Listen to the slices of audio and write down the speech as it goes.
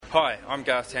Hi, I'm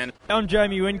Garth Tander. I'm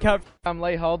Jamie Whincup. I'm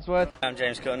Lee Holdsworth. I'm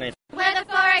James Courtney. We're the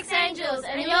Forex Angels,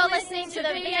 and you're listening to the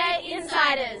V8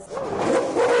 Insiders.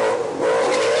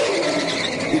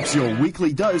 It's your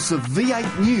weekly dose of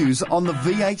V8 news on the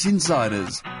V8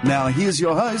 Insiders. Now here's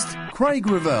your host, Craig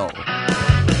Revell.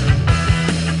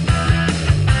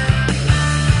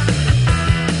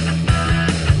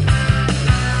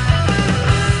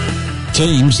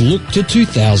 Teams look to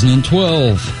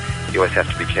 2012. You always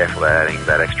have to be careful about adding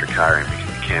that extra car in because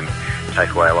it can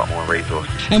take away a lot more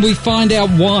resources. And we find out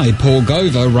why Paul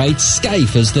Gover rates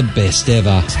Scaife as the best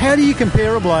ever. How do you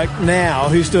compare a bloke now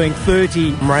who's doing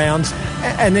 30 rounds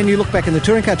and then you look back in the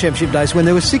Touring Car Championship days when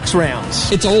there were 6 rounds?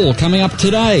 It's all coming up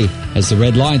today as the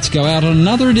red lights go out on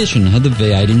another edition of the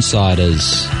V8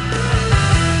 Insiders.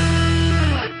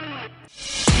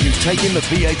 You've taken the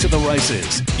V8 to the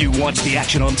races. You watch the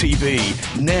action on TV.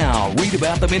 Now read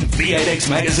about them in V8X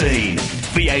Magazine.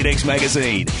 V8X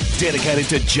Magazine, dedicated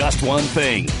to just one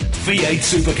thing, V8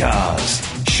 Supercars.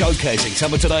 Showcasing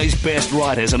some of today's best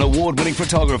writers and award-winning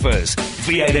photographers,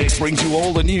 V8X brings you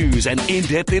all the news and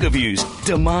in-depth interviews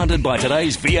demanded by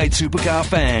today's V8 Supercar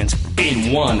fans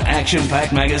in one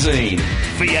action-packed magazine.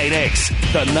 V8X,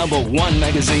 the #1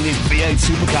 magazine in V8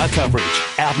 Supercar coverage.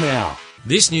 Out now.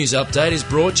 This news update is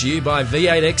brought to you by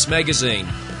V8X Magazine.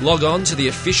 Log on to the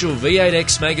official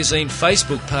V8X Magazine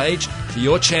Facebook page for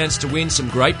your chance to win some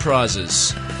great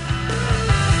prizes.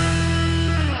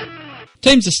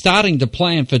 Teams are starting to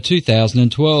plan for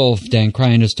 2012. Dan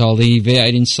Crane has told the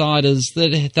V8 Insiders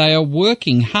that they are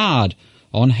working hard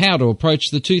on how to approach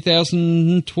the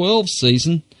 2012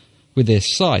 season with their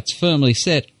sights firmly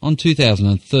set on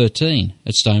 2013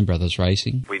 at Stone Brothers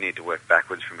Racing. We need to work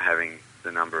backwards from having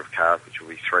the number of cars, which will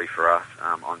be 3 for us,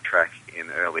 on track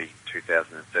in early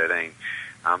 2013,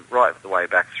 right the way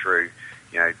back through,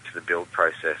 to the build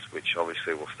process, which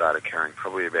obviously will start occurring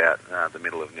probably about the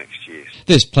middle of next year.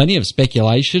 There's plenty of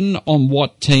speculation on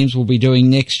what teams will be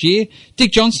doing next year.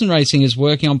 Dick Johnson Racing is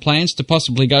working on plans to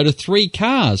possibly go to 3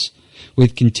 cars,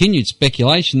 with continued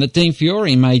speculation that Dean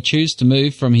Fiore may choose to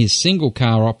move from his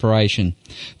single-car operation.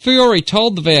 Fiore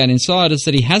told the V8 Insiders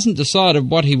that he hasn't decided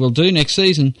what he will do next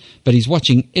season, but he's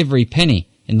watching every penny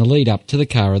in the lead-up to the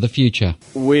car of the future.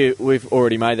 We've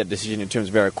already made that decision in terms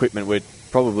of our equipment. We're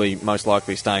probably most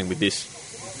likely staying with this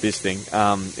thing.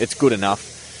 It's good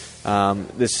enough.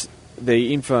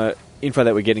 The info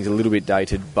that we're getting is a little bit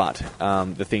dated, but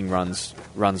the thing runs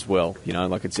well.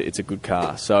 It's a good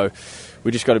car. So we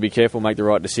just got to be careful, make the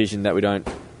right decision that we don't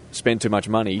spend too much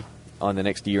money on the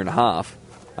next year and a half,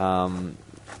 and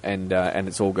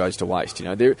it all goes to waste.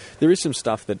 There is some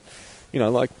stuff that,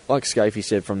 like Scaife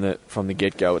said from the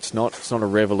get go, it's not a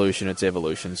revolution, it's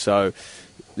evolution. So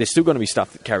there's still going to be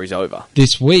stuff that carries over.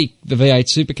 This week, the V8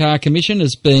 Supercar Commission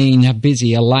has been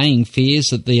busy allaying fears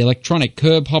that the electronic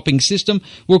curb hopping system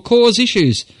will cause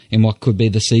issues in what could be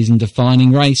the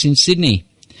season-defining race in Sydney.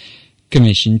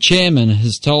 Commission Chairman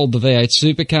has told the V8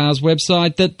 Supercars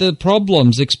website that the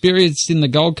problems experienced in the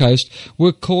Gold Coast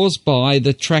were caused by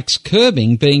the track's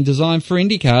curbing being designed for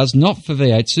Indy cars, not for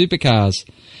V8 Supercars.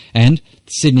 And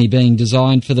Sydney being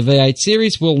designed for the V8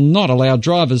 series will not allow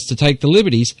drivers to take the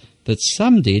liberties that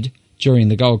some did during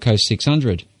the Gold Coast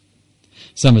 600.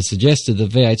 Some have suggested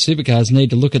that V8 Supercars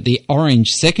need to look at the orange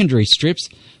secondary strips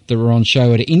that were on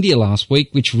show at India last week,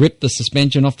 which ripped the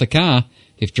suspension off the car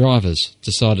if drivers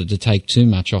decided to take too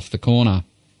much off the corner.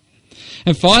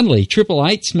 And finally, Triple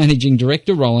 8's Managing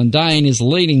Director Roland Dane is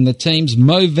leading the team's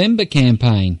Movember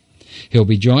campaign. He'll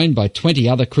be joined by 20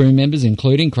 other crew members,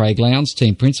 including Craig Lowndes,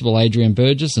 Team Principal Adrian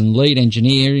Burgess, and lead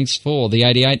engineers for the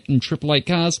 88 and Triple 8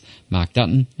 cars, Mark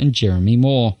Dutton and Jeremy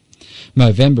Moore.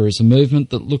 Movember is a movement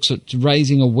that looks at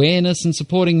raising awareness and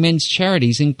supporting men's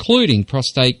charities, including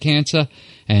prostate cancer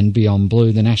and Beyond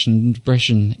Blue, the National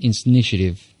Depression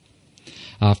Initiative.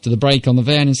 After the break on the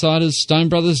V8 Insiders, Stone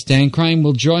Brothers, Dan Crane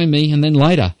will join me, and then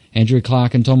later, Andrew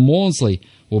Clark and Tom Worsley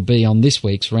will be on this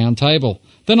week's Roundtable.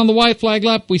 Then on the White Flag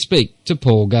Lap, we speak to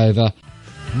Paul Gover.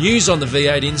 News on the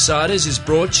V8 Insiders is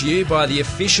brought to you by the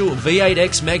official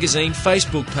V8X Magazine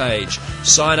Facebook page.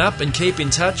 Sign up and keep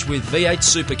in touch with V8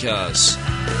 Supercars.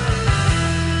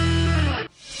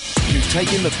 You've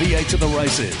taken the V8 to the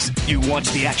races. You watch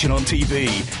the action on TV.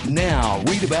 Now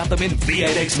read about them in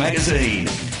V8X Magazine.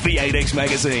 V8X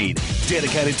Magazine,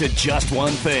 dedicated to just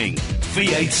one thing,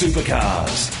 V8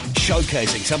 Supercars.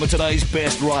 Showcasing some of today's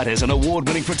best writers and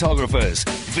award-winning photographers,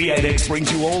 V8X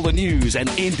brings you all the news and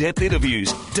in-depth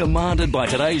interviews demanded by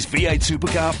today's V8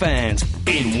 Supercar fans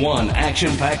in one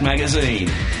action-packed magazine.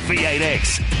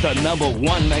 V8X, the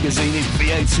 #1 magazine in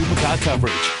V8 Supercar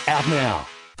coverage. Out now.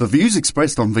 The views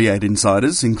expressed on V8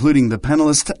 Insiders, including the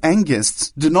panellists and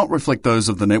guests, do not reflect those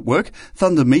of the network,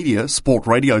 Thunder Media,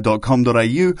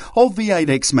 sportradio.com.au or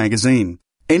V8X Magazine.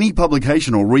 Any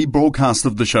publication or rebroadcast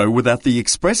of the show without the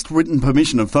expressed written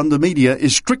permission of Thunder Media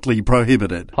is strictly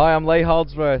prohibited. Hi, I'm Lee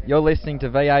Holdsworth. You're listening to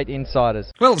V8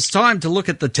 Insiders. Well, it's time to look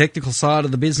at the technical side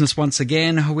of the business once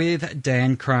again with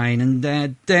Dan Crane. And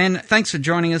Dan, thanks for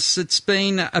joining us. It's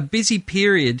been a busy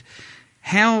period.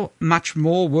 How much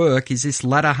more work is this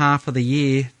latter half of the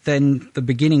year than the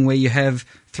beginning where you have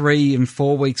 3 and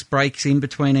 4 weeks breaks in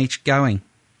between each going?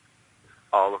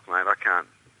 Oh, look, mate, I can't.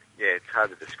 Yeah, it's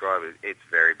hard to describe it. It's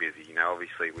very busy. You know,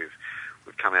 obviously we've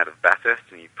come out of Bathurst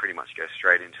and you pretty much go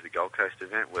straight into the Gold Coast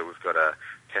event where we've got a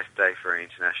test day for our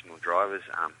international drivers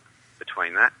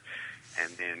between that. And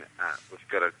then we've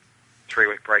got a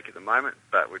 3-week break at the moment,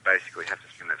 but we basically have to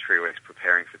spend that 3 weeks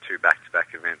preparing for 2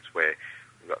 back-to-back events where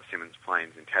we've got Symmons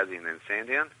Plains in Tassie and then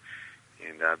Sandown.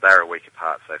 And they're a week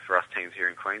apart. So for us teams here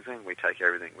in Queensland, we take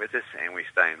everything with us and we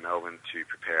stay in Melbourne to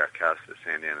prepare our cars for the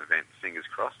Sandown event. Fingers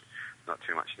crossed. Not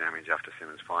too much damage after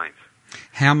Symmons Plains.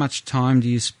 How much time do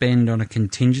you spend on a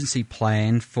contingency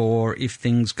plan for if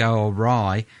things go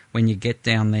awry when you get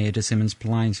down there to Symmons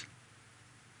Plains?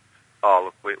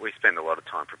 Oh, look, we spend a lot of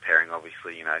time preparing.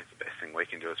 Obviously, you know, the best thing we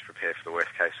can do is prepare for the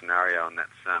worst case scenario, and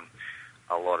that's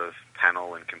a lot of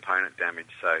panel and component damage.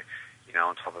 So, you know,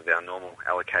 on top of our normal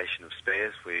allocation of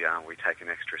spares, we take an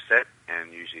extra set,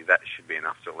 and usually that should be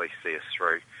enough to at least see us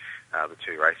through the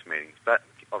 2 race meetings. But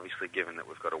obviously, given that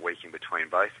we've got a week in between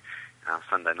both,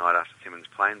 Sunday night after Symmons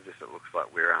Plains, if it looks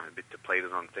like we're a bit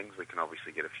depleted on things, we can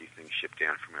obviously get a few things shipped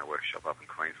down from our workshop up in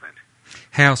Queensland.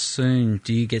 How soon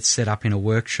do you get set up in a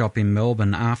workshop in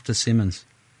Melbourne after Symmons?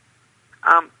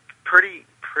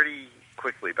 Pretty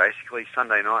quickly. Basically,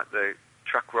 Sunday night the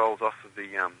truck rolls off of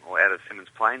or out of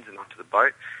Symmons Plains and onto the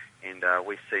boat, and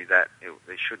we see that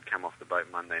they should come off the boat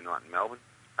Monday night in Melbourne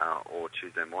or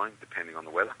Tuesday morning, depending on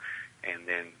the weather. And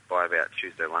then by about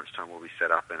Tuesday lunchtime, we'll be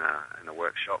set up in a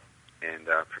workshop and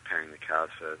preparing the cars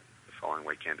for the following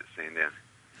weekend at Sandown.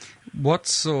 What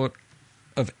sort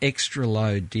of extra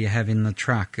load do you have in the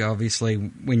truck? Obviously,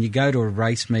 when you go to a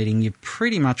race meeting, you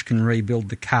pretty much can rebuild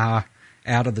the car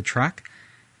out of the truck.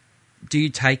 Do you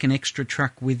take an extra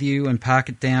truck with you and park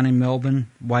it down in Melbourne,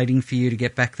 waiting for you to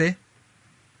get back there?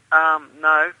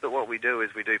 No, but what we do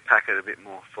is we do pack it a bit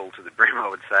more full to the brim, I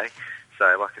would say.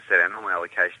 So, like I said, our normal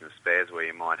allocation of spares where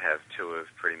you might have 2 of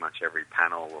pretty much every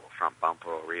panel or front bumper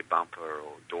or rear bumper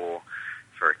or door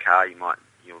for a car,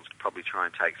 you'll probably try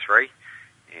and take 3.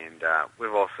 And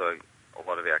we've also, a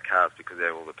lot of our cars, because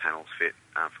all the panels fit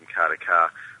from car to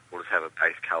car, we'll just have a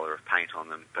base colour of paint on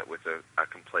them, but with a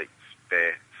complete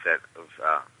spare set of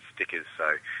stickers.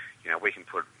 So, you know, we can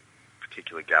put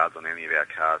particular guards on any of our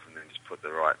cars and then just put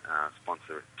the right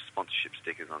sponsorship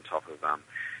stickers on top of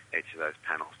each of those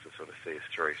panels to sort of see us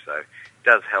through. So it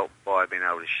does help by being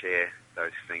able to share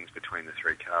those things between the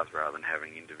 3 cars rather than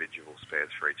having individual spares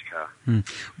for each car.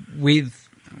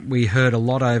 We heard a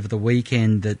lot over the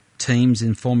weekend that teams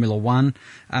in Formula One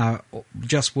are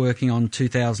just working on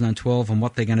 2012 and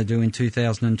what they're going to do in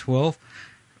 2012.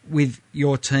 With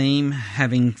your team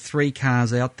having 3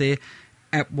 cars out there,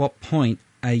 at what point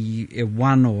are you,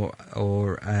 one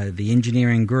or the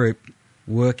engineering group,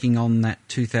 working on that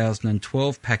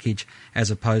 2012 package as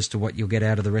opposed to what you'll get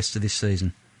out of the rest of this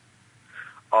season?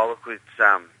 Oh, look,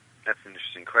 that's an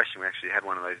interesting question. We actually had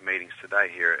one of those meetings today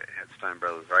here at Stone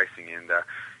Brothers Racing, and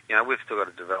you know, we've still got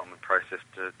a development process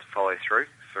to follow through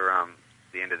for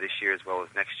the end of this year as well as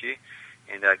next year.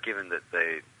 And given that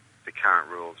the current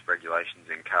rules, regulations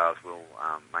in cars will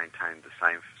maintain the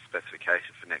same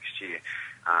specification for next year,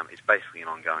 it's basically an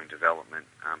ongoing development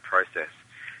process.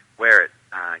 Where it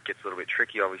gets a little bit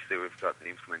tricky, obviously, we've got the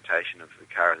implementation of the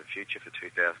Car of the Future for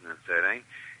 2013,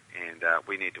 and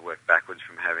we need to work backwards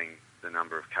from having the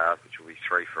number of cars, which will be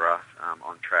 3 for us,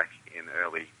 on track in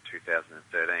early 2013,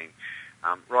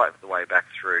 right the way back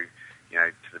through, you know,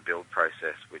 to the build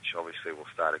process, which obviously will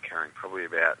start occurring probably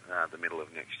about the middle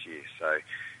of next year. So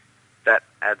that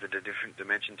adds a different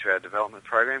dimension to our development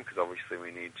program, because obviously we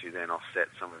need to then offset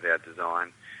some of our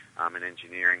design and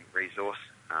engineering resource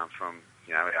from,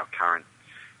 you know, our current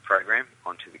program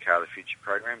onto the Car of the Future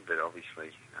program. But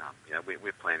obviously, you know,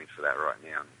 we're planning for that right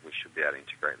now, and we should be able to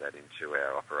integrate that into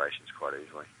our operations quite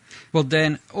easily. Well,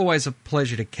 Dan, always a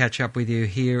pleasure to catch up with you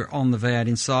here on the V8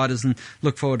 Insiders, and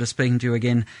look forward to speaking to you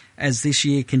again as this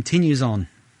year continues on.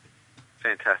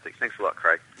 Fantastic. Thanks a lot,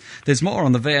 Craig. There's more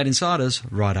on the V8 Insiders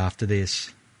right after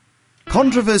this.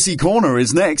 Controversy Corner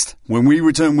is next when we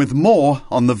return with more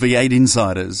on the V8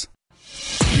 Insiders.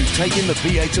 You've taken the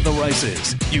V8 to the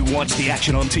races. You watch the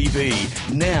action on TV.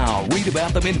 Now read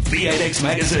about them in V8X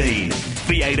Magazine.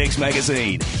 V8X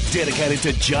Magazine, dedicated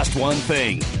to just one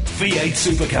thing, V8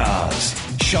 Supercars.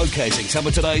 Showcasing some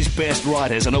of today's best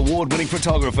writers and award-winning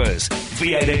photographers,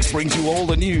 V8X brings you all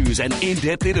the news and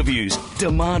in-depth interviews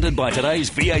demanded by today's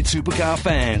V8 Supercar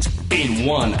fans in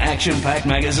one action-packed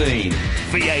magazine.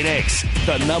 V8X,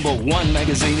 the #1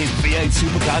 magazine in V8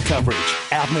 Supercar coverage.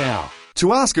 Out now.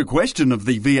 To ask a question of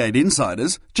the V8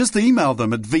 Insiders, just email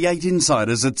them at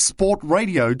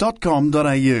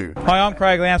v8insiders@sportradio.com.au. Hi, I'm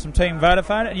Craig Lowndes from Team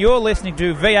Vodafone, and you're listening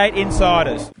to V8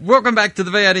 Insiders. Welcome back to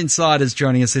the V8 Insiders.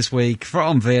 Joining us this week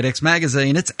from V8X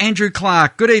Magazine, it's Andrew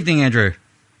Clark. Good evening, Andrew.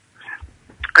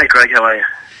 Hey, Craig, how are you?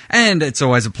 And it's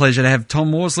always a pleasure to have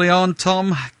Tom Worsley on.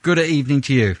 Tom, good evening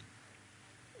to you.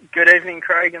 Good evening,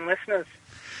 Craig and listeners.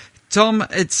 Tom,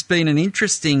 it's been an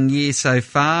interesting year so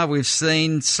far. We've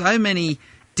seen so many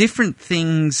different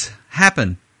things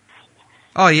happen.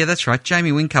 Oh, yeah, that's right.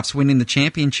 Jamie Whincup's winning the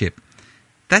championship.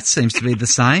 That seems to be the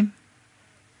same.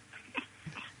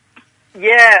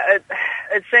 Yeah,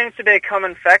 it seems to be a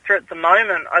common factor at the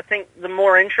moment. I think the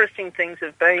more interesting things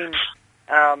have been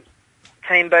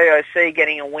Team BOC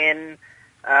getting a win,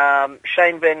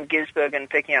 Shane Van Gisbergen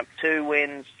picking up 2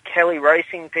 wins, Kelly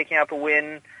Racing picking up a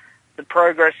win, the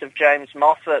progress of James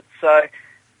Moffat. So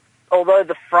although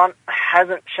the front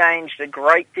hasn't changed a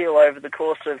great deal over the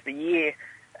course of the year,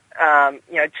 2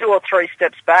 or 3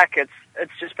 steps back, it's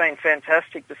just been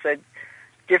fantastic to see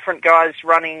different guys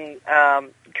running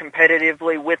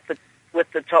competitively with the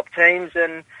top teams,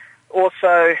 and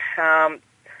also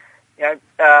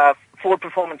Ford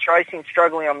Performance Racing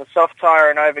struggling on the soft tyre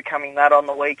and overcoming that on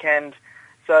the weekend.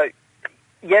 So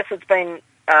yes, it's been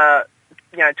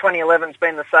 2011's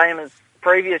been the same as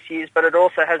previous years, but it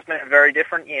also has been a very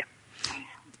different year.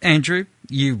 Andrew,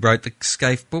 you wrote the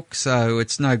Scaife book, so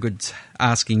it's no good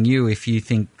asking you if you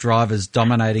think drivers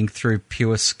dominating through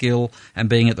pure skill and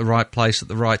being at the right place at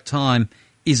the right time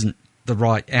isn't the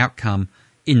right outcome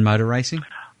in motor racing.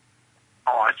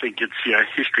 Oh, I think it's,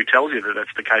 history tells you that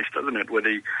that's the case, doesn't it?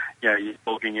 Whether, you're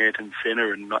talking Ayrton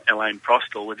Senna and Alain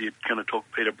Prost, or whether you're going to talk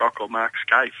Peter Brock or Mark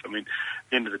Scaife. I mean,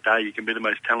 at the end of the day, you can be the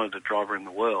most talented driver in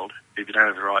the world. If you don't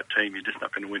have the right team, you're just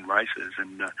not going to win races.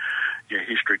 And,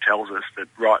 history tells us that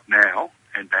right now,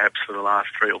 and perhaps for the last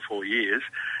 3 or 4 years,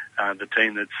 the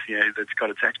team that's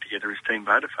got its act together is Team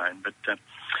Vodafone. But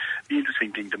the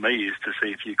interesting thing to me is to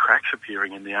see a few cracks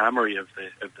appearing in the armoury of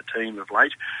the team of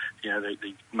late.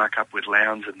 The muck up with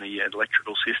Lowndes and the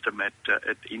electrical system at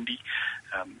Indy,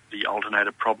 the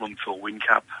alternator problem for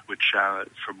Whincup, which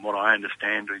from what I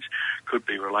understand could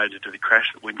be related to the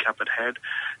crash that Whincup had.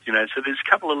 So there's a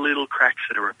couple of little cracks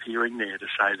that are appearing there to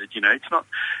say that it's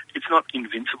not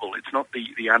invincible. It's not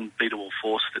the unbeatable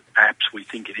force that perhaps we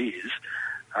think it is.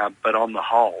 But on the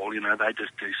whole, they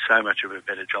just do so much of a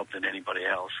better job than anybody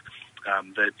else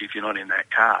that if you're not in that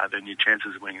car, then your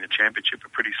chances of winning the championship are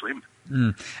pretty slim.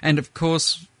 And, of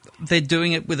course, they're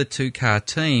doing it with a 2-car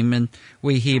team, and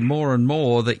we hear more and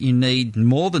more that you need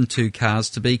more than 2 cars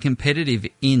to be competitive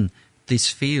in this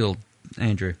field,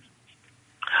 Andrew.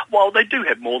 Well, they do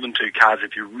have more than 2 cars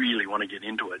if you really want to get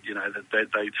into it.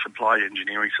 They supply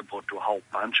engineering support to a whole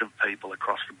bunch of people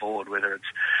across the board, whether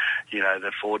it's,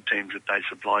 the Ford teams that they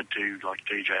supplied to, like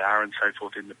DJR and so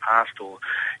forth in the past, or,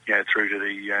 through to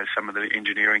the some of the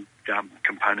engineering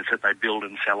components that they build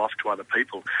and sell off to other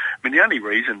people. I mean, the only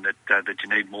reason that you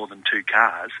need more than 2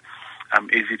 cars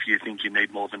is if you think you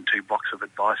need more than 2 blocks of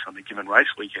advice on a given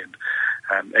race weekend.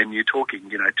 And you're talking,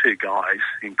 2 guys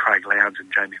in Craig Lowndes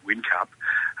and Jamie Whincup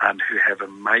who have an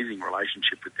amazing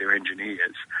relationship with their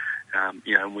engineers.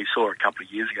 And we saw a couple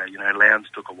of years ago, Lowndes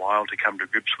took a while to come to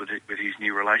grips with his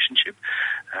new relationship.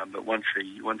 But once they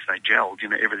gelled,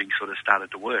 everything sort of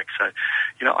started to work. So,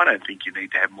 I don't think you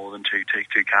need to have more than two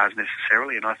cars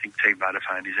necessarily, and I think Team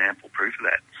Vodafone is ample proof of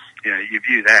that. You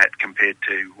view that compared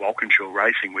to Walkinshaw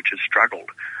Racing, which has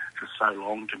struggled for so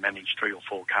long to manage 3 or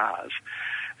 4 cars,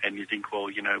 and you think, well,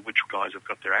 which guys have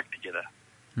got their act together?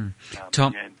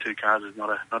 Tom, and 2 cars is not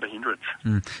a hindrance.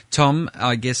 Tom,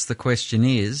 I guess the question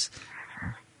is,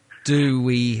 do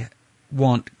we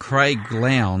want Craig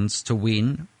Lowndes to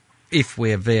win if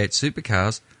we're V8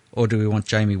 Supercars, or do we want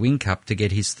Jamie Whincup to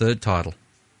get his 3rd title?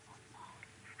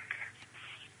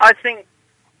 I think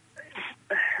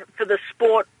for the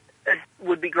sport, it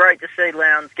would be great to see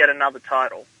Lowndes get another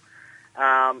title.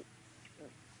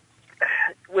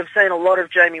 We've seen a lot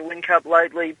of Jamie Whincup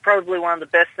lately. Probably one of the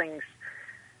best things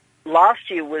last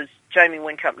year was Jamie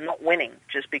Whincup not winning,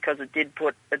 just because it did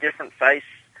put a different face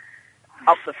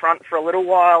up the front for a little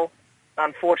while.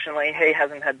 Unfortunately, he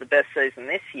hasn't had the best season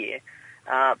this year.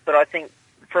 But I think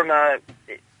from a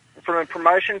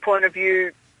promotion point of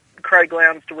view, Craig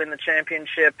Lowndes to win the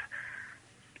championship,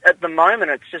 at the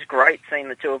moment it's just great seeing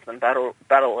the two of them battle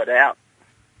it out.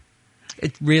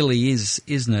 It really is,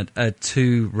 isn't it, a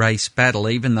two-race battle,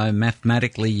 even though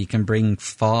mathematically you can bring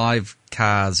 5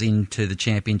 cars into the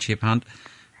championship hunt.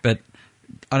 But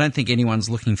I don't think anyone's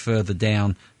looking further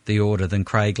down the order than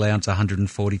Craig Lowndes,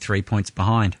 143 points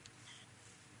behind.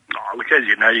 Oh, look, as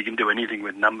you know, you can do anything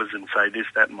with numbers and say this,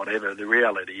 that and whatever. The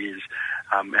reality is,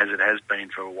 as it has been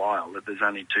for a while, that there's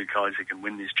only 2 guys who can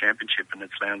win this championship, and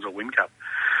it's Lowndes or Whincup.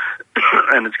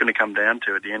 And it's going to come down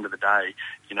to, at the end of the day,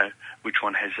 which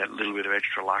one has that little bit of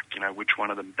extra luck, which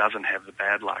one of them doesn't have the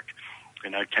bad luck.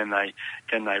 Can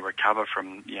they recover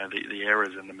from the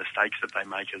errors and the mistakes that they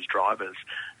make as drivers?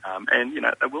 And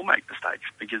they will make mistakes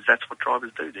because that's what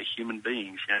drivers do. They're human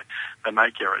beings. They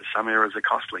make errors. Some errors are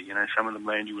costly. Some of them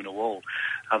land you in a wall.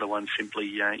 Other ones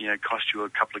simply cost you a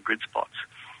couple of grid spots.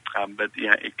 But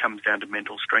it comes down to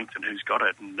mental strength and who's got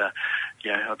it. And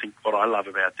I think what I love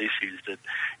about this is that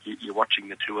you're watching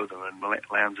the two of them, and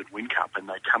Lowndes and Whincup, and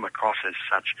they come across as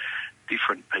such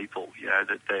different people.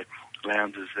 That they're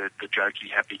Lowndes is the jokey,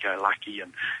 happy-go-lucky,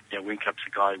 and Whincup's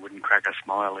the guy who wouldn't crack a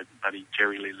smile at bloody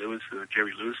Jerry Lewis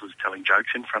was telling jokes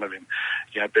in front of him.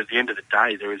 But at the end of the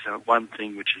day, there is one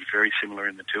thing which is very similar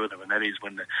in the two of them, and that is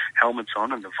when the helmet's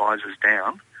on and the visor's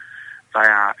down, they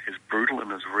are as brutal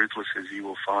and as ruthless as you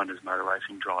will find as motor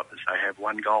racing drivers. They have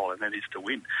one goal, and that is to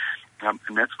win. And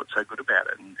that's what's so good about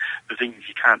it. And the thing is,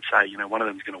 you can't say, one of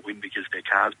them's going to win because their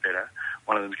car's better,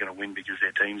 one of them's going to win because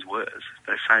their team's worse.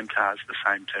 They're same cars, the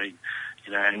same team,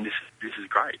 and this is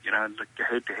great. Look,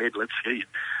 head-to-head, let's see it.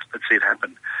 Let's see it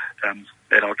happen. And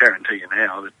I'll guarantee you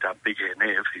now that Big Hair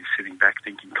Nev is sitting back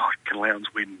thinking, God, can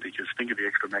Lowndes win? Because think of the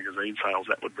extra magazine sales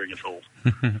that would bring us all.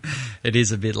 It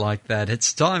is a bit like that.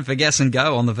 It's time for Gas and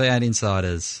Go on the V8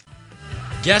 Insiders.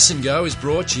 Gas and Go is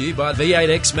brought to you by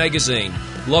V8X Magazine.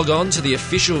 Log on to the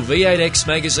official V8X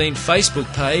Magazine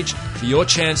Facebook page for your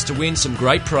chance to win some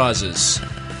great prizes.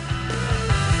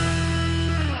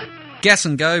 Gas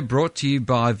and Go brought to you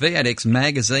by V8X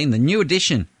Magazine, the new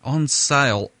edition, on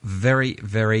sale very,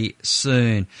 very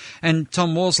soon. And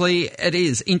Tom Worsley, it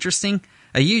is interesting.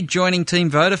 Are you joining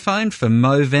Team Vodafone for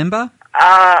Movember?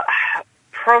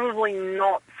 Probably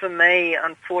not for me.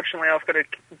 Unfortunately, I've got to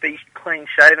be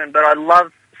clean-shaven, but I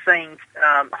love seeing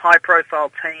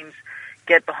high-profile teams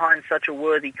get behind such a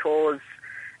worthy cause.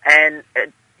 And,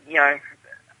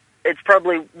 it's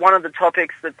probably one of the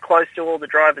topics that's close to all the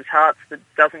drivers' hearts that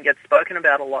doesn't get spoken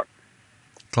about a lot.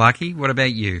 Clarkie, what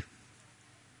about you?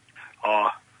 I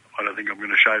don't think I'm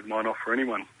going to shave mine off for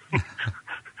anyone.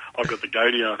 I've got the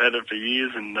goatee, I've had it for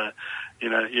years, and,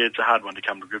 it's a hard one to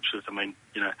come to grips with. I mean,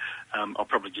 I'll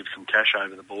probably give some cash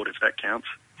over the board if that counts.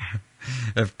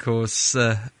 Of course,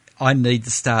 I need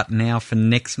to start now for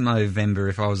next Movember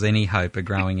if I was any hope of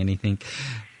growing anything.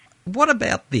 What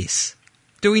about this?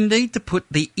 Do we need to put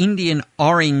the Indian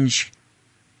orange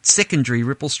secondary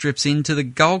ripple strips into the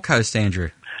Gold Coast,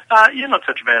 Andrew? Not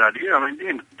such a bad idea. I mean, at the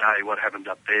end of the day, what happens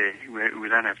up there, we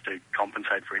don't have to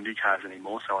compensate for Indy cars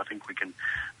anymore, so I think we can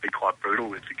be quite brutal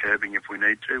with the curbing if we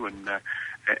need to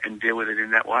and deal with it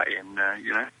in that way. And,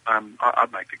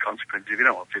 I'd make the consequences. If you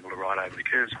don't want people to ride over the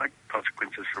curbs, make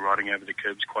consequences for riding over the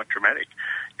curbs quite dramatic.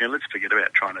 Let's forget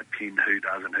about trying to pin who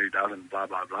does and who doesn't, blah,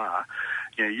 blah, blah.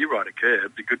 You ride a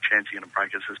curb, the good chance you're going to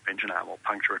break a suspension arm or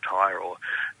puncture a tyre or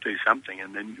do something.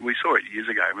 And then we saw it years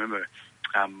ago. Remember,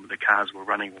 the cars were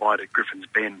running wide at Griffin's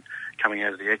Bend coming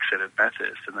out of the exit at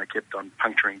Bathurst, and they kept on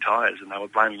puncturing tyres, and they were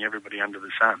blaming everybody under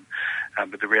the sun.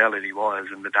 But the reality was,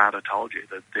 and the data told you,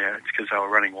 that it's because they were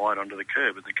running wide onto the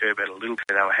curb, and the curb had a little bit,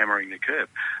 they were hammering the curb.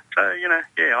 So,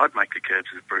 I'd make the curbs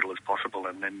as brutal as possible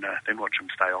and then watch them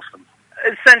stay off them.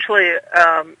 Essentially,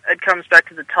 it comes back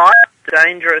to the tyre,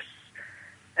 dangerous,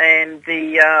 and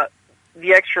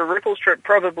the extra ripple strip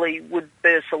probably would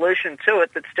be a solution to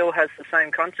it that still has the same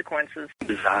consequences.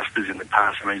 Disasters in the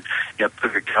past. I mean,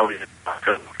 perfect Kelly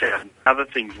down. Other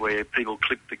things where people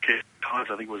clipped the tyres,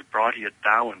 I think it was Brighty at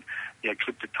Darwin,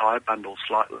 clipped the tyre bundle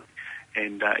slightly,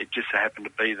 and it just so happened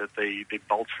to be that the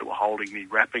bolts that were holding the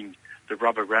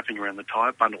rubber wrapping around the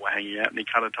tyre bundle were hanging out, and he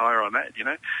cut a tyre on that,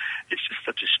 It's just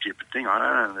such a stupid thing. I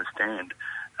don't understand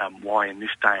why in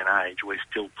this day and age we're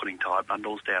still putting tyre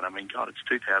bundles down. I mean, God, it's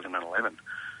 2011.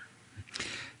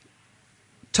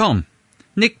 Tom,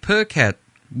 Nick Percat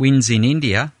wins in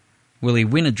India. Will he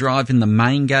win a drive in the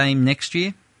main game next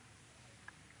year?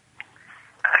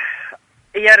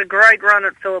 He had a great run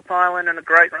at Phillip Island and a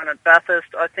great run at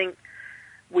Bathurst. I think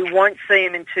we won't see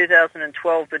him in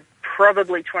 2012, but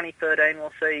probably 2013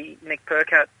 we'll see Nick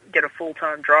Percat get a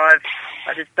full-time drive.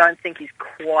 I just don't think he's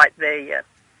quite there yet.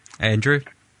 Andrew?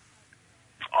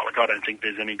 Oh, look, I don't think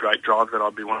there's any great drive that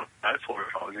I'd be wanting to go for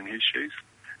if I was in his shoes.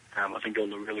 I think all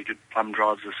the really good plum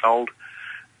drives are sold.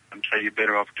 So you're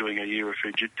better off doing a year of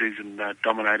Fujitsu's and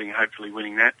dominating, hopefully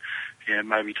winning that. Yeah,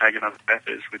 maybe take another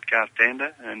Bathurst with Garth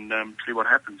Tander and see what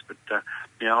happens. But,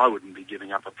 I wouldn't be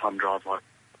giving up a plum drive like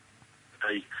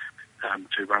he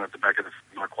to run at the back of the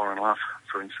like Warren Luff,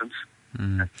 for instance.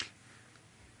 Mm.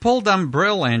 Paul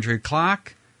Dumbrell, Andrew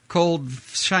Clark, called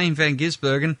Shane Van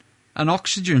Gisbergen an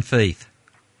oxygen thief.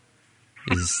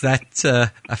 Is that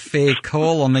a fair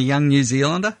call on the young New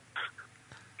Zealander?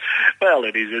 Well,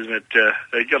 it is, isn't it?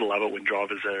 You've got to love it when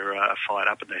drivers are fired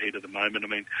up in the heat of the moment. I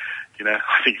mean, I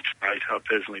think it's great. I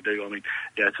personally do. I mean,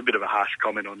 it's a bit of a harsh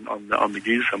comment on the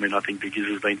Giz. I mean, I think the Giz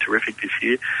has been terrific this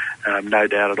year. No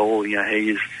doubt at all. He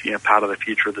is part of the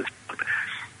future of the sport.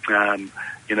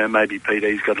 Maybe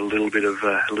PD's got a little bit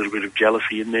of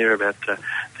jealousy in there about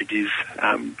the Giz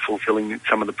fulfilling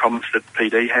some of the promise that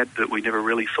PD had that we never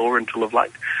really saw until of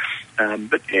late.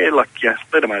 But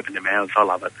let them open their mouths. I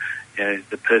love it.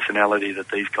 The personality that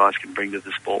these guys can bring to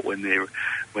the sport when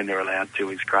they're allowed to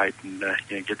is great, and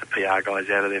get the PR guys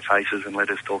out of their faces and let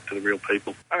us talk to the real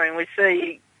people. I mean, we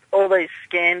see all these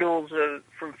scandals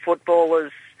from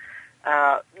footballers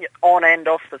on and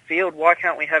off the field. Why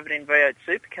can't we have it in V8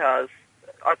 supercars?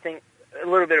 I think a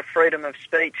little bit of freedom of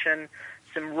speech and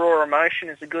some raw emotion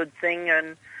is a good thing,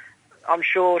 and I'm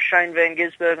sure Shane Van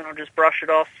Gisbergen will just brush it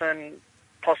off and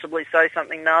possibly say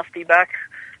something nasty back,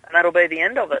 and that'll be the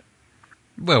end of it.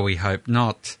 Well, we hope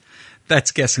not.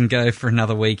 That's Gas and Go for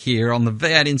another week here on the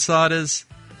V8 Insiders.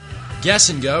 Gas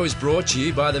and Go is brought to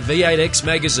you by the V8X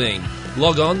magazine.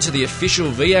 Log on to the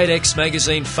official V8X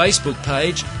magazine Facebook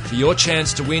page for your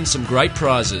chance to win some great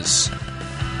prizes.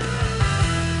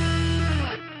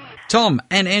 Tom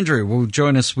and Andrew will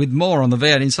join us with more on the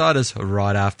V8 Insiders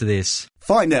right after this.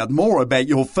 Find out more about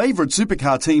your favourite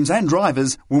supercar teams and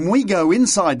drivers when we go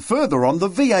inside further on the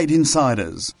V8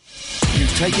 Insiders.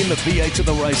 You've taken the V8 to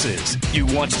the races. You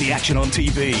watch the action on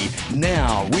TV.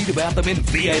 Now read about them in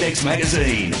V8X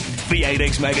Magazine.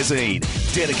 V8X Magazine,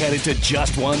 dedicated to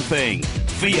just one thing,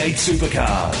 V8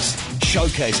 supercars.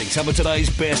 Showcasing some of today's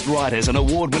best writers and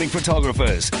award-winning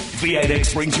photographers,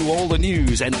 V8X brings you all the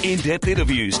news and in-depth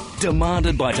interviews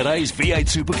demanded by today's V8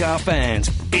 supercar fans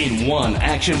in one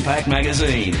action-packed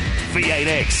magazine.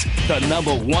 V8X, the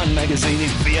 #1 magazine in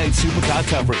V8 supercar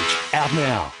coverage. Out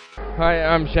now. Hi,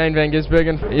 I'm Shane Van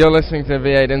Gisbergen. You're listening to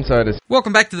V8 Insiders.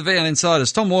 Welcome back to the V8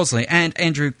 Insiders. Tom Worsley and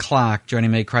Andrew Clark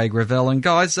joining me, Craig Revell. And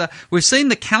guys, we've seen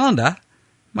the calendar.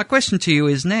 My question to you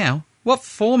is now, what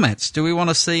formats do we want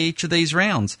to see each of these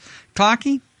rounds?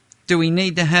 Clarkie, do we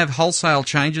need to have wholesale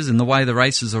changes in the way the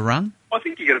races are run? I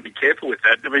think you've got to be careful with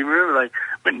that. I mean, remember they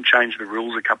went and changed the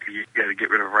rules a couple of years ago to get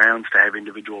rid of rounds to have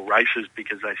individual races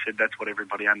because they said that's what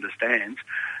everybody understands.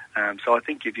 So I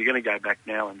think if you're going to go back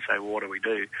now and say, well, what do we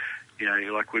do?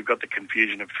 We've got the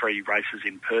confusion of 3 races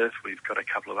in Perth. We've got a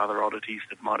couple of other oddities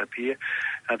that might appear.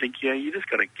 I think, you just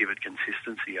got to give it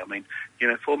consistency. I mean,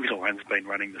 Formula One's been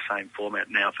running the same format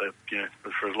now for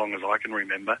as long as I can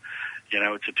remember.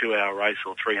 It's a 2-hour race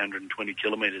or 320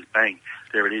 kilometres. Bang,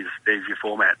 there it is. There's your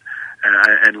format.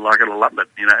 And I got to love it,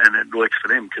 and it works for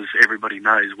them because everybody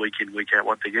knows week in, week out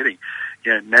what they're getting.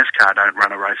 NASCAR don't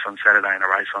run a race on Saturday and a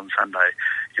race on Sunday.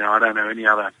 I don't know any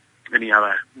other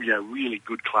really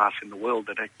good class in the world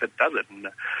that does it. And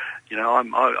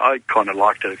I kind of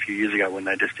liked it a few years ago when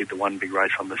they just did the one big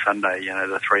race on the Sunday,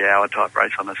 the 3-hour type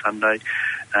race on a Sunday,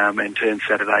 and turn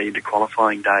Saturday into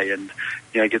qualifying day, and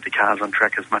get the cars on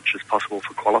track as much as possible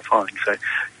for qualifying.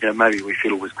 So maybe we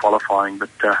fiddle with qualifying, but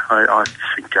I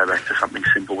think go back to something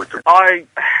simple with it.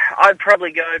 I'd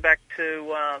probably go back to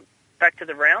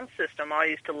the round system. I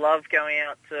used to love going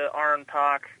out to Oran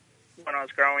Park when I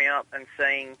was growing up and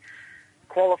seeing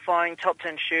qualifying, top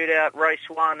 10 shootout, race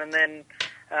 1, and then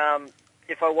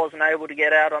if I wasn't able to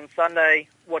get out on Sunday,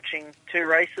 watching 2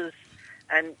 races.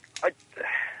 And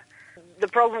the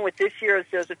problem with this year is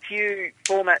there's a few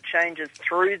format changes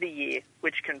through the year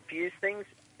which confuse things.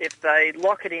 If they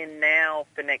lock it in now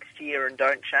for next year and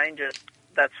don't change it,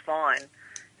 that's fine.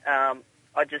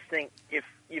 I just think if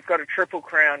you've got a Triple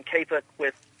Crown, keep it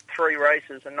with 3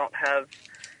 races and not have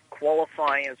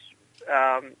qualifying as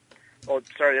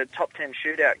the top 10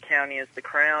 shootout counting as the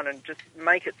crown, and just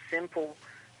make it simple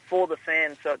for the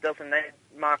fans so it doesn't need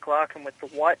Mark Larkin with the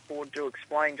whiteboard to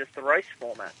explain just the race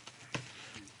format.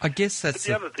 I guess that's...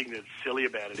 But the other thing that's silly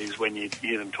about it is when you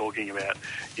hear them talking about,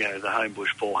 the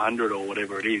Homebush 400 or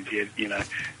whatever it is,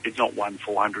 it's not one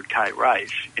 400k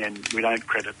race, and we don't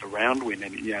credit the round win,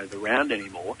 and the round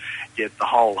anymore, yet the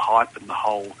whole hype and the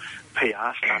whole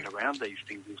PR stunt around these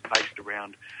things is based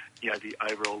around, the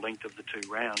overall length of the two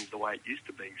rounds, the way it used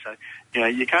to be. So,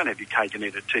 you can't have your cake and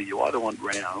eat it too. You either want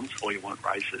rounds or you want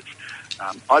races.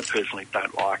 I personally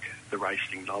don't like the race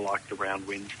things. I like the round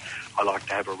wins. I like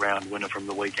to have a round winner from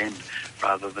the weekend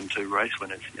rather than two race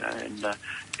winners, and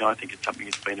I think it's something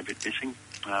that's been a bit missing.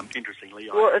 Interestingly,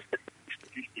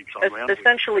 statistics on round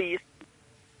essentially,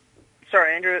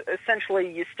 sorry, Andrew,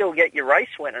 essentially you still get your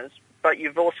race winners, but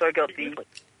you've also got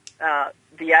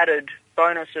the added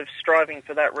bonus of striving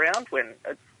for that round win.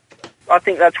 I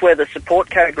think that's where the support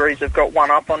categories have got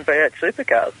one up on V8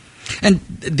 supercars. And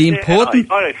the important...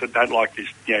 I also don't like this,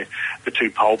 the two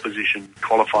pole position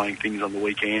qualifying things on the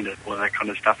weekend and all that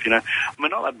kind of stuff, I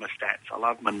mean, I love my stats, I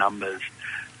love my numbers,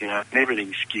 and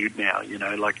everything's skewed now,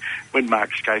 like when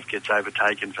Mark Skaife gets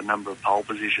overtaken for number of pole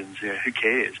positions, who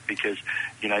cares? Because,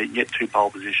 you get two pole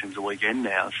positions a weekend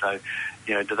now, so,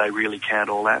 do they really count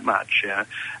all that much?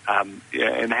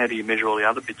 And how do you measure all the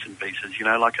other bits and pieces?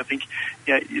 Like I think,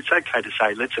 it's okay to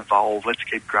say, let's evolve, let's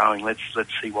keep growing, let's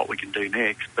see what we can do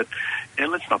next. But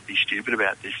let's not be stupid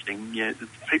about this thing.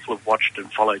 People have watched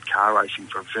and followed car racing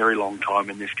for a very long time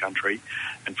in this country,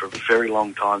 and for a very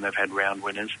long time they've had round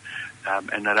winners,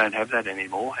 and they don't have that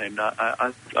anymore. And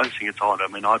I think it's odd. I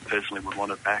mean, I personally would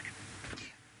want it back.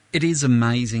 It is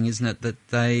amazing, isn't it,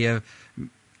 that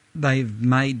they've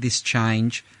made this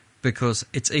change because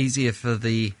it's easier for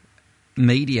the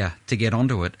media to get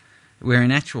onto it, where in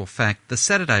actual fact the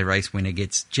Saturday race winner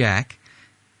gets Jack,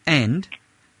 and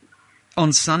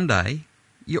on Sunday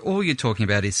all you're talking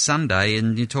about is Sunday,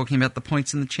 and you're talking about the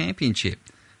points in the championship.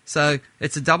 So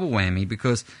it's a double whammy,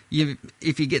 because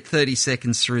if you get 30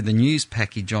 seconds through the news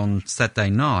package on Saturday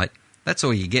night, that's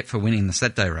all you get for winning the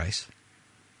Saturday race.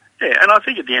 Yeah, and I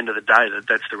think at the end of the day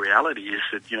that's the reality, is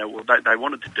that, they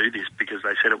wanted to do this because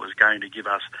they said it was going to give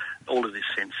us all of this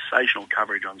sensational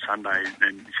coverage on Sunday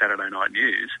and Saturday night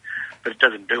news, but it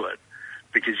doesn't do it,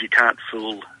 because you can't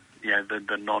fool,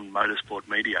 the non-motorsport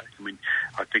media. I mean,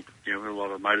 I think, a lot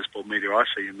of motorsport media I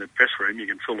see in the press room, you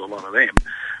can fool a lot of them,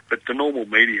 but the normal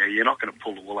media, you're not going to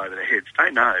pull the wool over their heads. They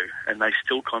know, and they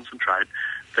still concentrate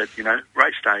that,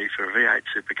 race day for a V8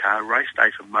 supercar, race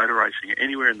day for motor racing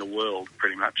anywhere in the world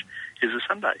pretty much is a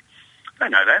Sunday. They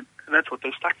know that, and that's what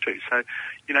they're stuck to. So,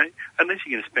 unless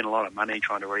you're going to spend a lot of money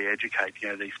trying to re-educate,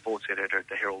 the sports editor at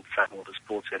the Herald Sun or the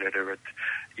sports editor at,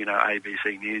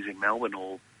 ABC News in Melbourne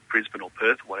or Brisbane or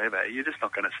Perth or whatever, you're just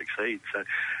not going to succeed. So,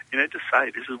 just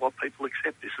say this is what people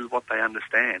accept, this is what they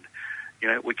understand.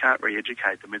 We can't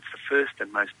re-educate them. It's the first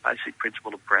and most basic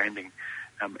principle of branding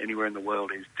anywhere in the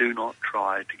world, is do not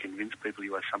try to convince people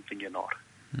you are something you're not.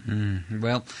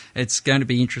 Well, it's going to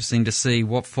be interesting to see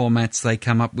what formats they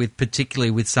come up with, particularly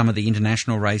with some of the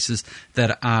international races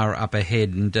that are up ahead.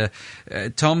 And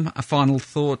Tom, a final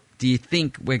thought. Do you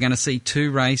think we're going to see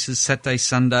two races, Saturday,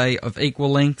 Sunday, of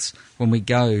equal lengths when we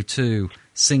go to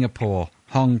Singapore,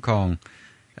 Hong Kong,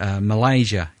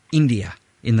 Malaysia, India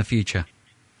in the future?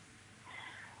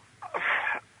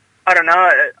 I don't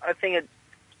know. I think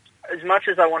as much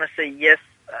as I want to say yes,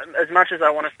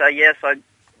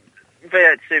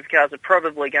 V8 supercars are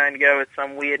probably going to go with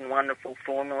some weird and wonderful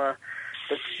formula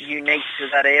that's unique to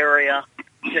that area,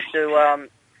 just to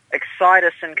excite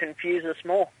us and confuse us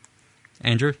more.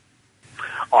 Andrew?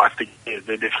 I think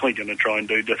they're definitely going to try and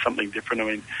do something different. I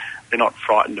mean, they're not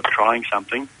frightened of trying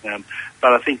something,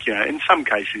 but I think, in some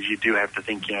cases you do have to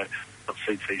think, what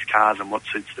suits these cars and what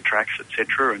suits the tracks,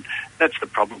 etc. And that's the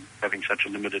problem, having such a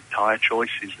limited tyre choice,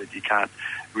 is that you can't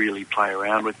really play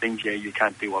around with things. Yeah, you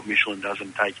can't do what Michelin does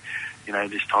and take,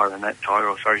 this tyre and that tyre.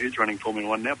 Or sorry, who's running Formula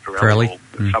One now? Pirelli.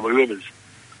 So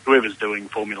whoever's doing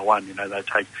Formula One, they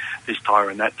take this tyre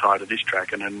and that tyre to this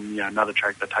track, and then another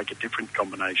track they take a different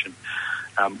combination.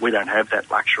 We don't have that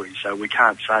luxury, so we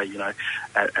can't say,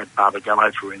 at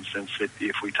Barbagallo, for instance, that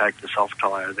if we take the soft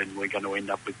tyre, then we're going to end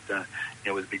up with,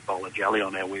 with a big bowl of jelly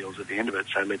on our wheels at the end of it.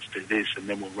 So let's do this, and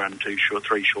then we'll run three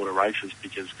shorter races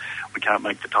because we can't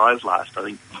make the tyres last. I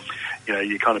think,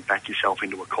 you kind of back yourself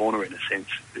into a corner in a sense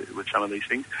with some of these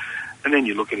things. And then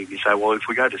you look at it and you say, well, if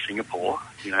we go to Singapore,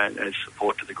 as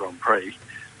support to the Grand Prix,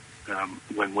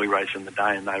 when we race in the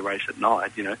day and they race at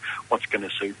night, what's going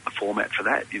to suit the format for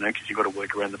that, because you've got to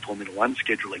work around the Formula One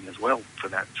scheduling as well for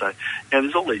that. So,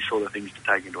 there's all these sort of things to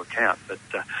take into account. But,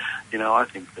 I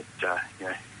think that,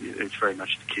 it's very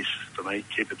much the kiss for me.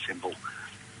 Keep it simple.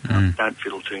 Don't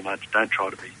fiddle too much. Don't try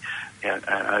to be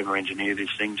over-engineer this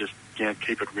thing. Just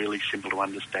keep it really simple to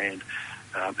understand,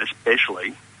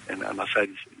 especially. And I say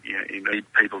this, you need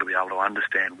people to be able to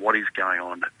understand what is going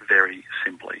on very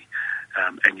simply.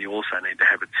 And you also need to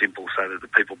have it simple so that the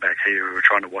people back here who are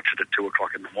trying to watch it at 2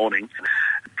 o'clock in the morning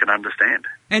can understand.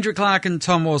 Andrew Clark and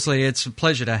Tom Worsley, it's a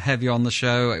pleasure to have you on the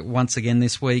show once again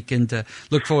this week, and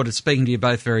look forward to speaking to you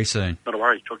both very soon. Not a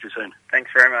worry. Talk to you soon. Thanks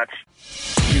very much.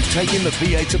 You take in the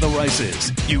V8 to the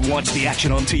races. You watch the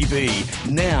action on TV.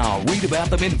 Now read about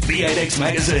them in V8X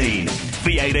Magazine.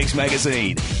 V8X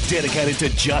Magazine, dedicated to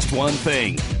just one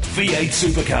thing, V8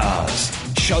 supercars.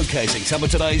 Showcasing some of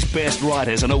today's best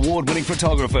writers and award-winning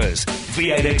photographers,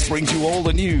 V8X brings you all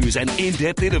the news and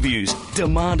in-depth interviews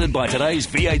demanded by today's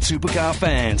V8 supercar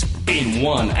fans in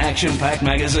one action-packed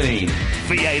magazine.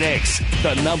 V8X,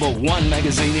 the #1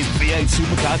 magazine in V8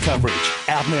 supercar coverage.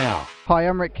 Out now. Hi,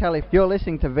 I'm Rick Kelly. You're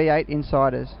listening to V8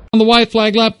 Insiders. On the White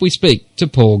Flag Lap, we speak to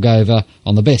Paul Gover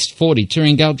on the best 40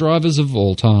 touring car drivers of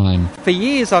all time. For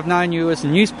years I've known you as a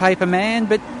newspaper man,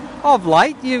 but of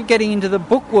late you're getting into the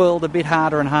book world a bit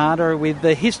harder and harder with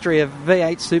the history of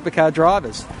V8 supercar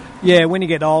drivers. Yeah, when you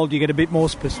get old you get a bit more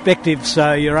perspective,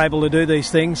 so you're able to do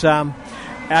these things.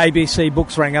 ABC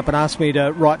Books rang up and asked me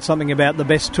to write something about the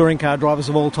best touring car drivers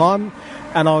of all time,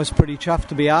 and I was pretty chuffed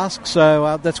to be asked,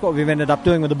 so that's what we've ended up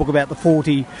doing with a book about the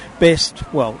 40 best,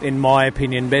 well, in my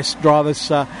opinion, best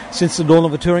drivers since the dawn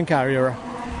of the touring car era.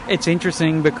 It's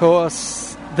interesting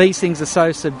because these things are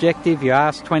so subjective. You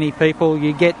ask 20 people,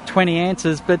 you get 20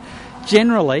 answers, but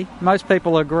generally most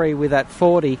people agree with that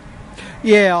 40.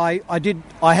 Yeah, I did.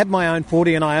 I had my own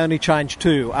 40 and I only changed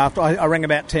 2. After I rang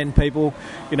about 10 people,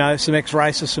 some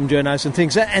ex-racers, some journos and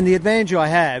things. And the advantage I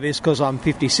have is because I'm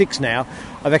 56 now,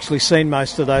 I've actually seen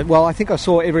most of those. Well, I think I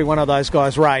saw every one of those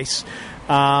guys race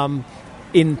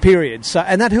in periods. So,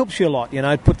 and that helps you a lot,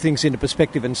 put things into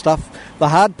perspective and stuff. The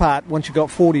hard part, once you've got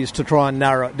 40, is to try and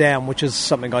narrow it down, which is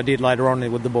something I did later on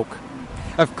with the book.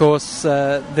 Of course,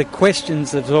 the questions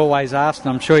that's always asked, and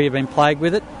I'm sure you've been plagued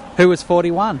with it, who was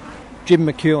 41? Jim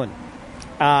McEwen.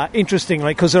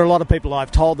 Interestingly, because there are a lot of people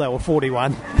I've told they were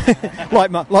 41, like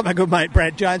my good mate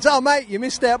Brad Jones. Oh, mate, you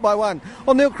missed out by 1.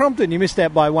 Oh, Neil Crompton, you missed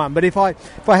out by 1. But if I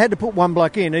had to put one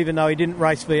bloke in, even though he didn't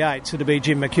race V8s, it'd be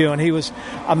Jim McEwen. He was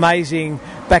amazing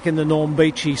back in the Norm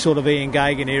Beachy sort of Ian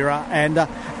Gagan era,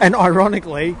 and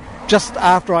ironically, just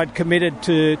after I'd committed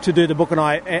to do the book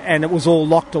and it was all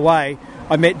locked away,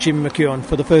 I met Jim McEwen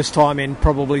for the first time in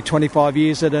probably 25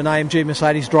 years at an AMG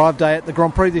Mercedes Drive Day at the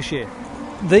Grand Prix this year.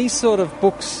 These sort of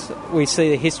books, we see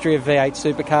the history of V8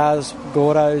 supercars,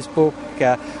 Gordo's book.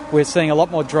 We're seeing a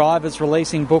lot more drivers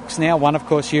releasing books now. One, of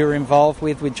course, you were involved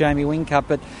with Jamie Whincup.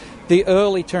 But the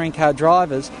early touring car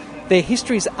drivers, their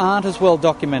histories aren't as well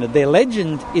documented. Their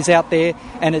legend is out there,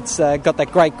 and it's got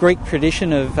that great Greek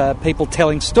tradition of people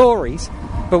telling stories.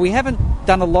 But we haven't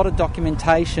done a lot of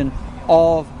documentation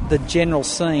of the general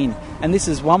scene, and this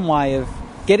is one way of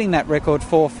getting that record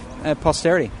for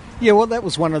posterity. Yeah, well, that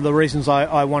was one of the reasons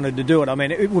I wanted to do it. I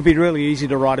mean, it would be really easy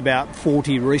to write about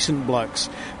 40 recent blokes,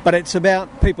 but it's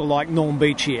about people like Norm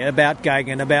Beachy, about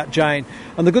Gagan, about Jane.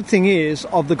 And the good thing is,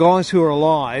 of the guys who are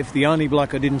alive, the only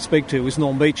bloke I didn't speak to was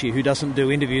Norm Beachy, who doesn't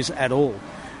do interviews at all.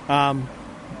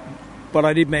 But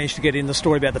I did manage to get in the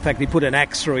story about the fact that he put an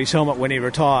axe through his helmet when he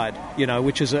retired,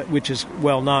 which is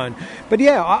well known. But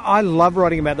yeah, I love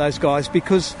writing about those guys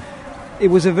because it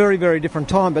was a very, very different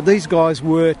time. But these guys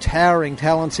were towering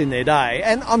talents in their day,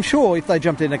 and I'm sure if they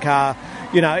jumped in a car,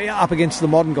 up against the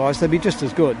modern guys, they'd be just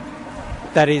as good.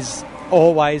 That is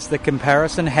always the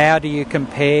comparison. How do you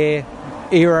compare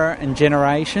era and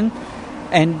generation?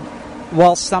 And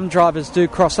whilst some drivers do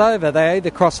cross over, they either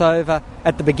cross over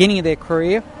at the beginning of their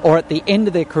career or at the end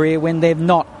of their career when they're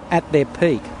not at their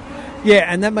peak. Yeah,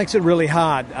 and that makes it really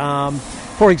hard.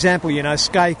 For example,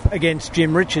 Scaife against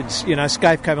Jim Richards.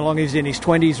 Scaife came along, he was in his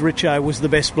 20s. Richo was the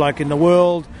best bloke in the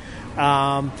world.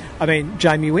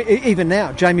 Jamie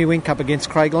Whincup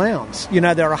against Craig Lowndes.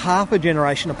 They're a half a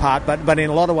generation apart, but in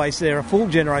a lot of ways they're a full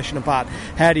generation apart.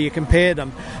 How do you compare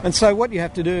them? And so what you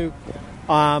have to do...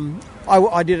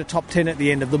 I did a top 10 at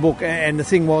the end of the book, and the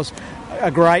thing was,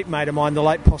 a great mate of mine, the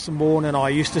late Possum Bourne, and I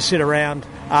used to sit around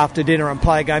after dinner and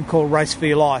play a game called Race for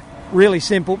Your Life. Really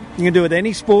simple. You can do it with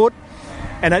any sport,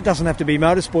 and it doesn't have to be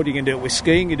motorsport. You can do it with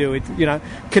skiing. You do it,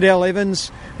 Cadel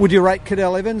Evans. Would you rate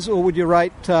Cadel Evans, or would you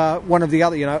rate one of the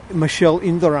other, Michel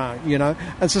Indurain,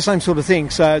 It's the same sort of thing.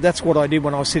 So that's what I did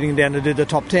when I was sitting down to do the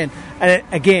top 10. And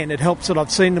again, it helps that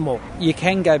I've seen them all. You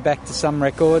can go back to some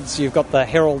records. You've got the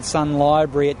Herald Sun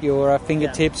library at your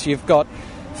fingertips. Yeah. You've got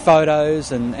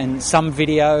photos and some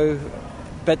video.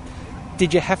 But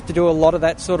Did you have to do a lot of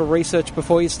that sort of research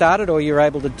before you started, or you were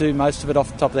able to do most of it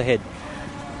off the top of the head?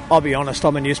 I'll be honest,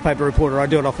 I'm a newspaper reporter. I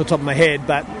do it off the top of my head,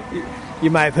 but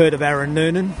you may have heard of Aaron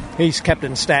Noonan. He's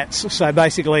Captain Stats. So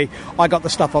basically, I got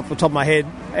the stuff off the top of my head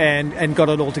and got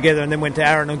it all together, and then went to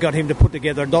Aaron and got him to put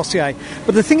together a dossier.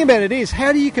 But the thing about it is,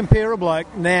 how do you compare a bloke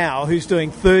now who's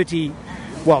doing 30,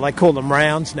 well, they call them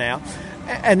rounds now,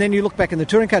 and then you look back in the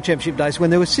Touring Car Championship days when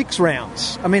there were 6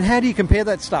 rounds. I mean, how do you compare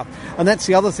that stuff? And that's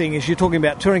the other thing, is you're talking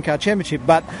about Touring Car Championship,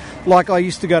 but like I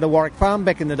used to go to Warwick Farm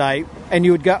back in the day, and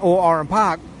you would go, or Oran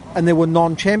Park, and there were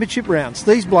non-championship rounds.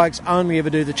 These blokes only ever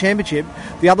do the championship.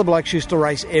 The other blokes used to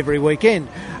race every weekend.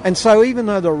 And so even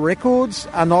though the records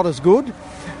are not as good,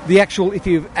 if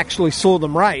you actually saw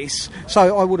them race,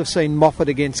 so I would have seen Moffat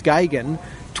against Gagan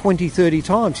 20, 30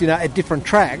 times, at different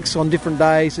tracks, on different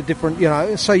days, at different,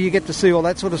 so you get to see all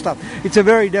that sort of stuff. It's a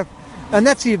very and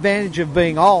that's the advantage of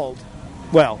being old.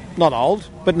 Well, not old,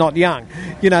 but not young.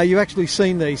 You've actually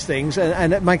seen these things,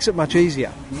 and it makes it much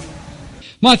easier.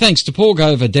 My thanks to Paul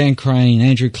Gover, Dan Crane,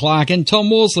 Andrew Clark and Tom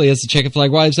Worsley as the checkered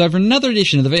flag waves over another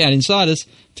edition of the V8 Insiders.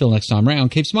 Till next time round,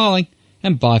 keep smiling,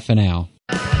 and bye for now.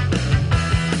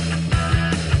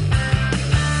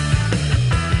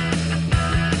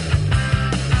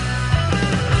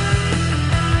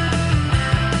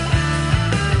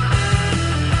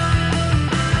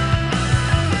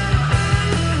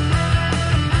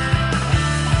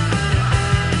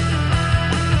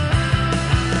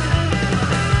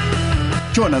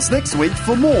 Join us next week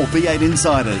for more V8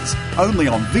 Insiders, only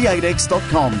on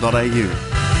v8x.com.au.